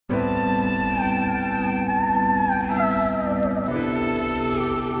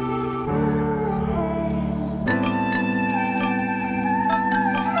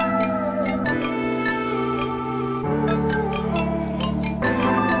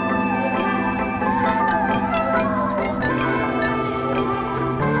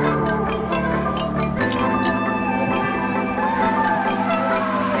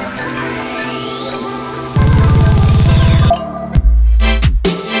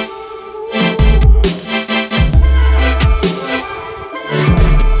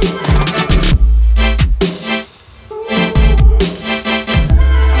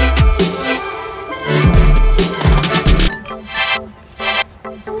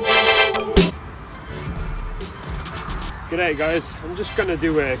G'day guys, I'm just going to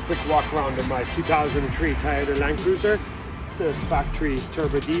do a quick walk around in my 2003 Toyota LandCruiser. It's a factory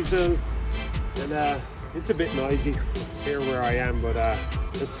turbo diesel and it's a bit noisy here where I am, but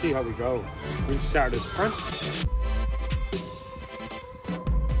let's see how we go. We'll start at the front.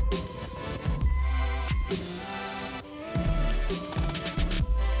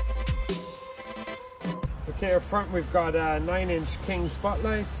 Okay, up front we've got 9-inch King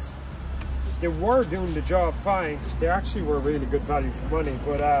spotlights. They were doing the job fine. They actually were really good value for money,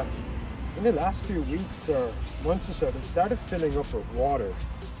 but in the last few weeks or months or so, they started filling up with water.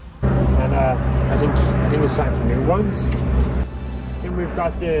 And I think it's time for new ones. Then we've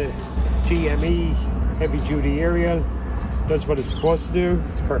got the GME heavy duty aerial. Does what it's supposed to do.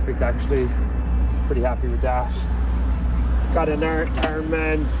 It's perfect actually. Pretty happy with that. Got an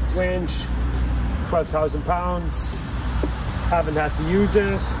Ironman winch, 12,000 pounds. Haven't had to use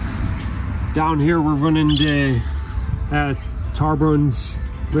it. Down here we're running the Torbun's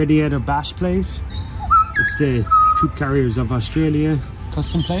radiator bash plate. It's the Troopcarriers of Australia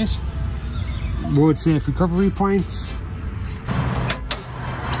custom plate. Road safe recovery points.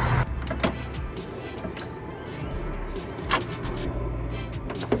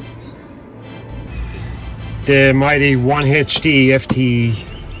 The mighty 1hdfte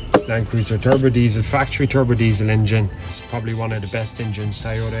LandCruiser turbo diesel, factory turbo diesel engine. It's probably one of the best engines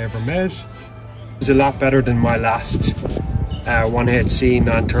Toyota ever made. It's a lot better than my last 1HC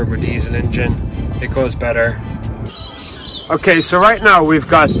non-turbo diesel engine. It goes better. Okay, so right now we've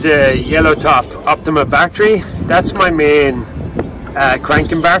got the yellow top Optima battery. That's my main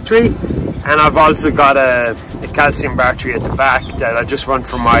cranking battery, and I've also got a calcium battery at the back that I just run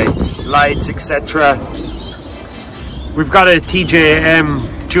for my lights, etc. We've got a TJM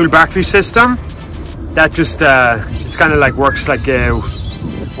dual battery system that just it's kind of like works like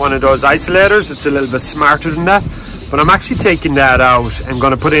one of those isolators. It's a little bit smarter than that, but I'm actually taking that out and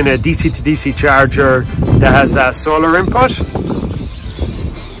going to put in a DC to DC charger that has a solar input,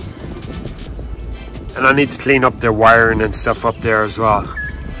 and I need to clean up the wiring and stuff up there as well.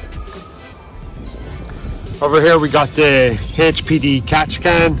 Over here we got the HPD catch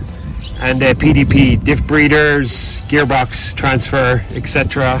can and the PDP diff breeders, gearbox transfer,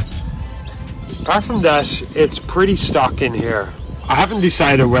 etc. Apart from that, it's pretty stock in here. I haven't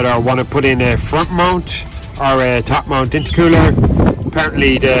decided whether I want to put in a front mount or a top mount intercooler.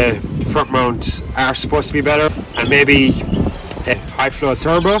 Apparently the front mounts are supposed to be better, and maybe a high flow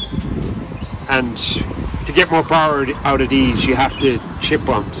turbo. And to get more power out of these, you have to chip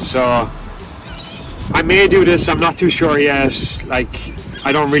them. So I may do this, I'm not too sure yet. Like,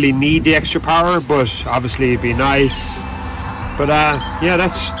 I don't really need the extra power, but obviously it'd be nice. But yeah,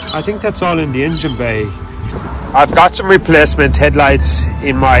 I think that's all in the engine bay. I've got some replacement headlights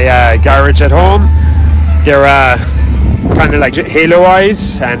in my garage at home. They're kind of like halo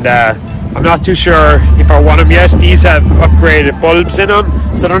eyes, and I'm not too sure if I want them yet. These have upgraded bulbs in them,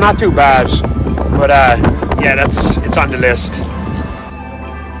 so they're not too bad. But yeah, it's on the list.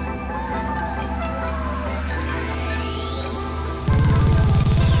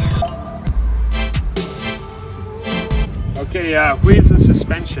 Okay, wheels and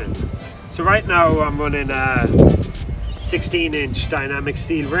suspension. So right now I'm running 16-inch dynamic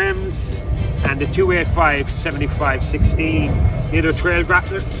steel rims and the 285 75/16 Nido Trail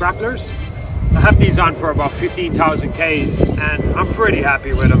grapplers. I have these on for about 15,000 Ks and I'm pretty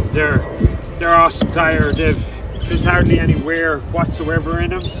happy with them. They're awesome tire. There's hardly any wear whatsoever in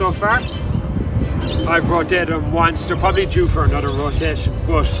them so far. I've rotated them once. They're probably due for another rotation,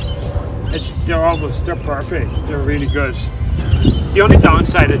 but they're perfect. They're really good. The only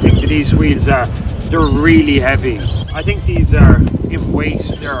downside I think to these wheels are they're really heavy. I think these are in weight,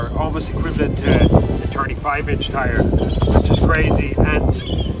 they're almost equivalent to the 35-inch tire, which is crazy. And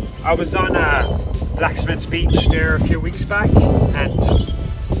I was on Blacksmith's Beach there a few weeks back, and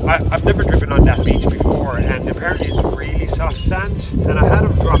I've never driven on that beach before, and apparently it's really soft sand, and I had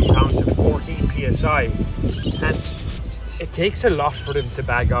them drop down to 14 psi, and it takes a lot for them to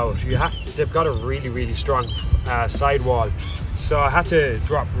bag out. They've got a really strong sidewall, so I had to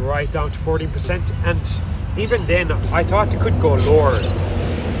drop right down to 14%, and even then I thought it could go lower.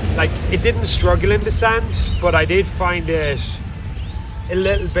 Like, it didn't struggle in the sand, but I did find it a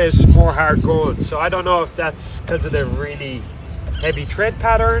little bit more hard going. So I don't know if that's because of the really heavy tread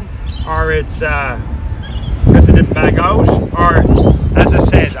pattern, or it's because it didn't bag out, or as I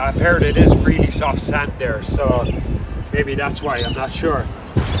said, I've heard it is really soft sand there, so maybe that's why, I'm not sure.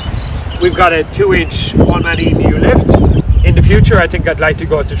 We've got a 2-inch one-man EBU lift. In the future I think I'd like to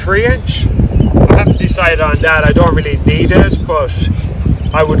go to 3-inch. I haven't decided on that. I don't really need it, but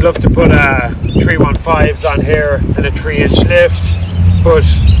I would love to put 315s on here and a 3-inch lift, but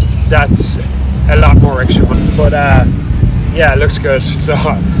that's a lot more extra money. But yeah, it looks good, so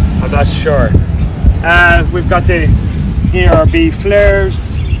I'm not sure. We've got the ERB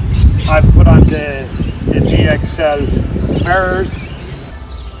flares. I've put on the GXL mirrors.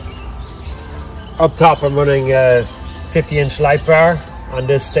 Up top I'm running a 50-inch light bar on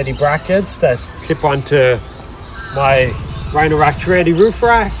the steady brackets that clip onto my Rhino Rack 380 roof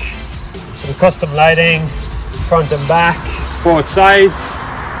rack. Some custom lighting, front and back, both sides.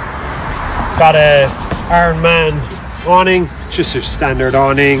 Got a Iron Man awning, just a standard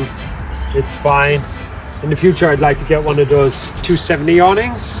awning, it's fine. In the future I'd like to get one of those 270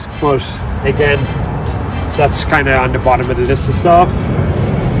 awnings, but again, that's kind of on the bottom of the list of stuff.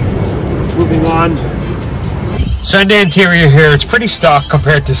 Moving on. So in the interior here, it's pretty stock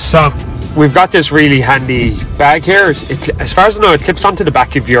compared to some. We've got this really handy bag here. As far as I know, it clips onto the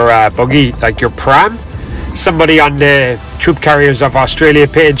back of your buggy, like your pram. Somebody on the Troopcarriers of Australia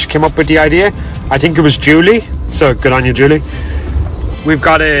page came up with the idea. I think it was Julie, so good on you, Julie. We've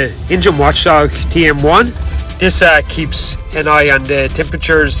got a engine watchdog TM1. This keeps an eye on the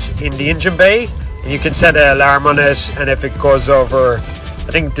temperatures in the engine bay, and you can set an alarm on it, and if it goes over,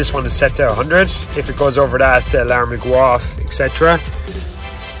 I think this one is set to 100. If it goes over that, the alarm will go off, etc.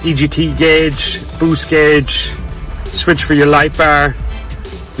 EGT gauge, boost gauge, switch for your light bar,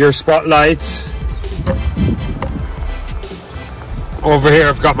 your spotlights. Over here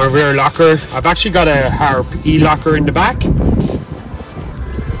I've got my rear locker. I've actually got a Harp E-locker in the back.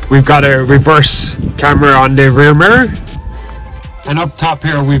 We've got a reverse camera on the rear mirror. And up top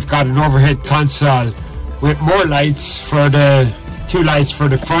here we've got an overhead console with more lights for the 2 lights for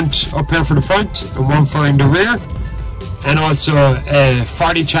the front, up here for the front, and 1 for in the rear. And also a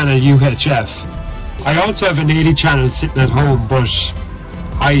 40 channel UHF. I also have an 80 channel sitting at home, but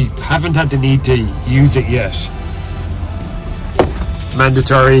I haven't had the need to use it yet.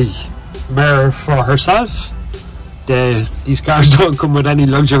 Mandatory mirror for herself. These cars don't come with any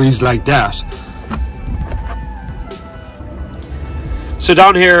luxuries like that. So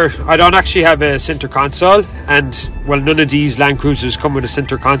down here, I don't actually have a center console, and well, none of these LandCruisers come with a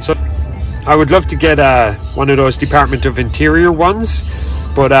center console. I would love to get one of those Department of Interior ones,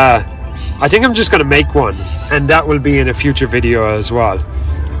 but I think I'm just going to make one, and that will be in a future video as well.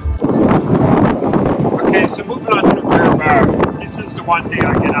 Okay, so moving on to the rear bar. This is the one thing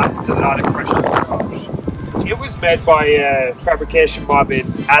I get asked a lot of questions about. It was made by a fabrication mob in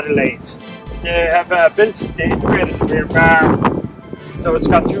Adelaide. They have built the integrated rear bar. So it's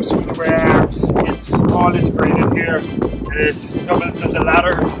got 2 swing-away arms, it's all integrated here, and it doubles as a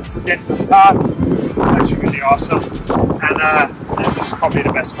ladder for getting to the top. It's actually really awesome. And this is probably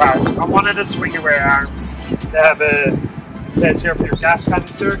the best part. On one of the swing-away arms, they have a place here for your gas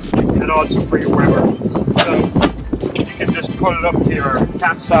canister and also for your Weber. So you can just pull it up to your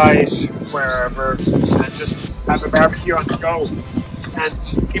campsite, wherever, and just have a barbecue on the go.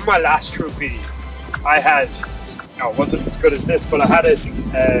 And in my last Troopy, I had, it wasn't as good as this, but I had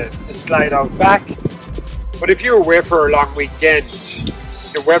a slide out back. But if you were away for a long weekend,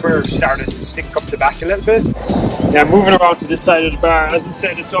 the Weber started to stink up the back a little bit. Yeah, moving around to this side of the bar, as I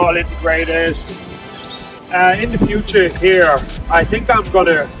said, it's all integrated. In the future here, I think I'm going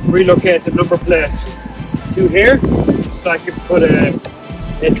to relocate the number plate to here, so I can put a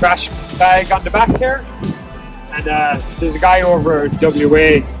trash bag on the back here. And there's a guy over at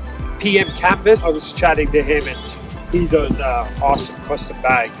WA, PM Canvas. I was chatting to him, and he does awesome custom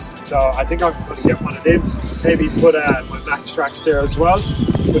bags, so I think I'm going to get one of them, maybe put my Max tracks there as well.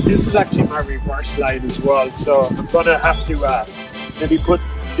 But this is actually my reverse line as well, so I'm going to have to maybe put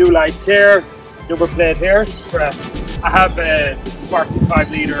new lights here, number plate here. I have a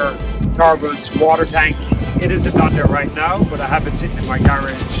 45 litre Tarbrands water tank. It isn't on there right now, but I have it sitting in my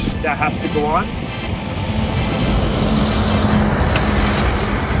garage. That has to go on.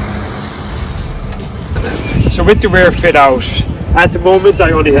 So with the rear fit out, at the moment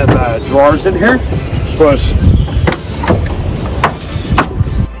I only have drawers in here, but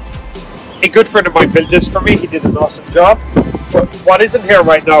a good friend of mine built this for me. He did an awesome job. But what isn't here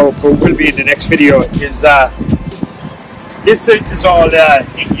right now, but will be in the next video, is this is all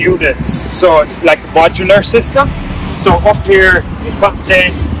in units, so like a modular system. So up here it comes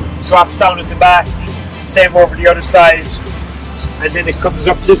in, drops down at the back, same over the other side, and then it comes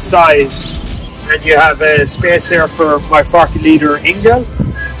up this side. And you have a space here for my 40 litre Ingle,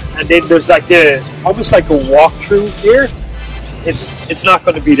 and then there's like almost like a walkthrough here. It's not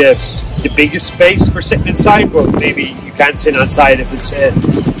going to be the biggest space for sitting inside, but maybe you can sit outside if it's an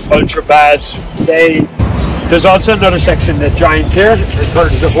ultra bad day. There's also another section that joins here and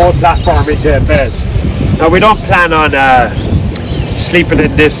turns the whole platform into a bed. Now we don't plan on sleeping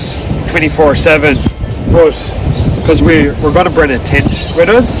in this 24/7, but because we're going to bring a tent with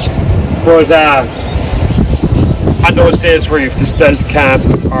us. But on those days where you have to stealth camp,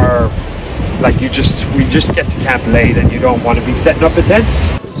 or like we just get to camp late and you don't want to be setting up a tent.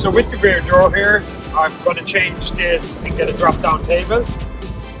 So with the rear door here, I'm going to change this and get a drop down table.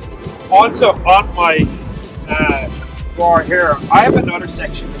 Also on my drawer here, I have another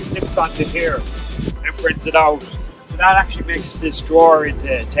section that clips onto here and prints it out. So that actually makes this drawer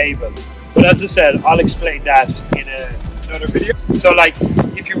into a table. But as I said, I'll explain that in another video. So like,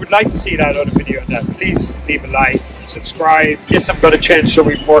 if you would like to see that other video on that, please leave a like, subscribe. Yes, I'm going to change so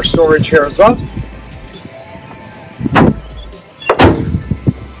we have more storage here as well.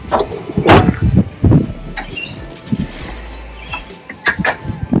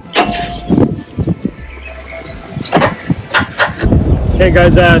 Okay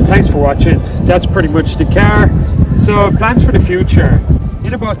guys, thanks for watching. That's pretty much the car. So plans for the future.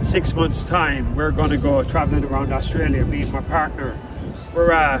 In about 6 months time, we're going to go traveling around Australia, me and my partner.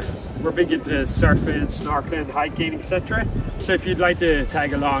 We're big into surfing, snorkeling, hiking, etc. So if you'd like to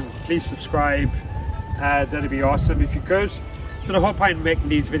tag along, please subscribe. That'd be awesome if you could. So the whole point of making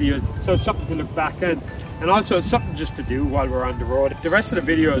these videos, so it's something to look back at, and also it's something just to do while we're on the road. The rest of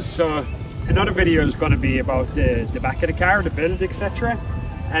the videos, so another video is going to be about the back of the car, the build, etc.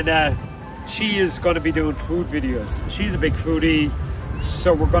 And she is going to be doing food videos. She's a big foodie,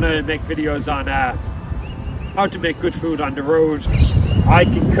 so we're going to make videos on how to make good food on the road. I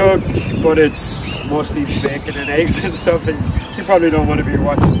can cook, but it's mostly bacon and eggs and stuff, and you probably don't want to be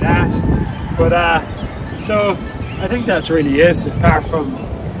watching that. But so I think that's really it, apart from,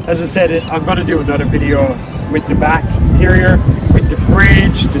 as I said, I'm going to do another video with the back interior, with the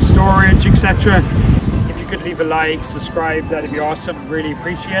fridge, the storage, etc. If you could leave a like, subscribe, that'd be awesome. Really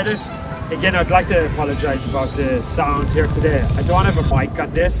appreciate it. Again, I'd like to apologize about the sound here today. I don't have a mic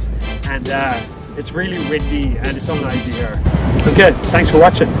on this, and it's really windy and it's so noisy here. Okay, thanks for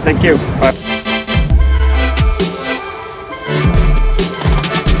watching. Thank you. Bye.